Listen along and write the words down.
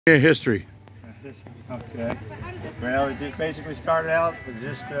History. Okay. Well, it just basically started out with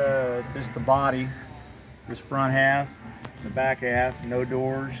just the body, this front half, the back half, no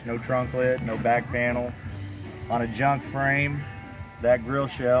doors, no trunk lid, no back panel, on a junk frame, that grill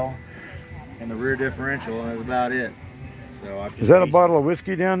shell, and the rear differential, and that's about it. So Is that a bottle of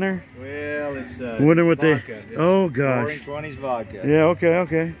whiskey down there? Well, it's wonder what vodka. they. Oh gosh. Roaring 20s vodka. Yeah. Okay.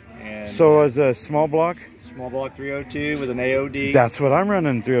 Okay. And, so as a small block. Small block 302 with an AOD. That's what I'm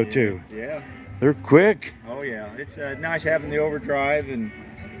running 302. Yeah. They're quick. Oh yeah, it's nice having the overdrive, and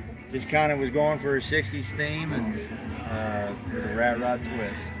just kind of was going for a 60s theme and with a rat rod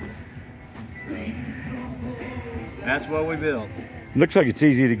twist. So that's what we built. Looks like it's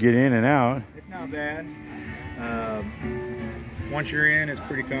easy to get in and out. It's not bad. Once you're in, it's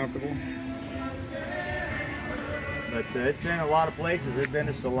pretty comfortable. But it's been a lot of places. It's been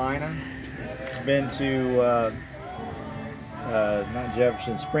to Salina. It's been to not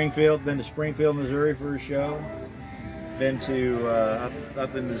Jefferson, Springfield. Been to Springfield, Missouri for a show. Been to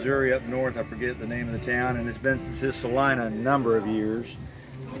up in Missouri, up north. I forget the name of the town, and it's been to Salina a number of years.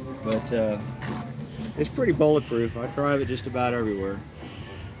 But it's pretty bulletproof. I drive it just about everywhere,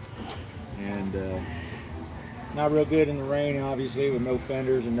 and not real good in the rain, obviously, with no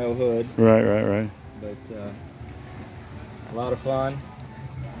fenders and no hood. Right. But a lot of fun.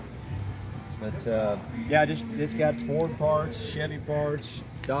 But yeah, it's got Ford parts, Chevy parts,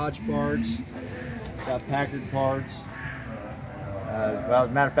 Dodge parts, got Packard parts. Well, as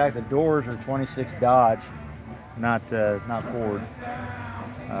a matter of fact, the doors are 26 Dodge, not Ford.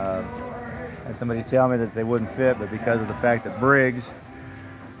 Had somebody tell me that they wouldn't fit, but because of the fact that Briggs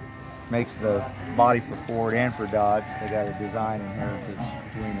makes the body for Ford and for Dodge, they got a design inheritance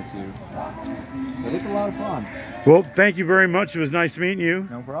between the two. But it's a lot of fun. Well, thank you very much. It was nice meeting you.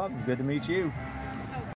 No problem. Good to meet you.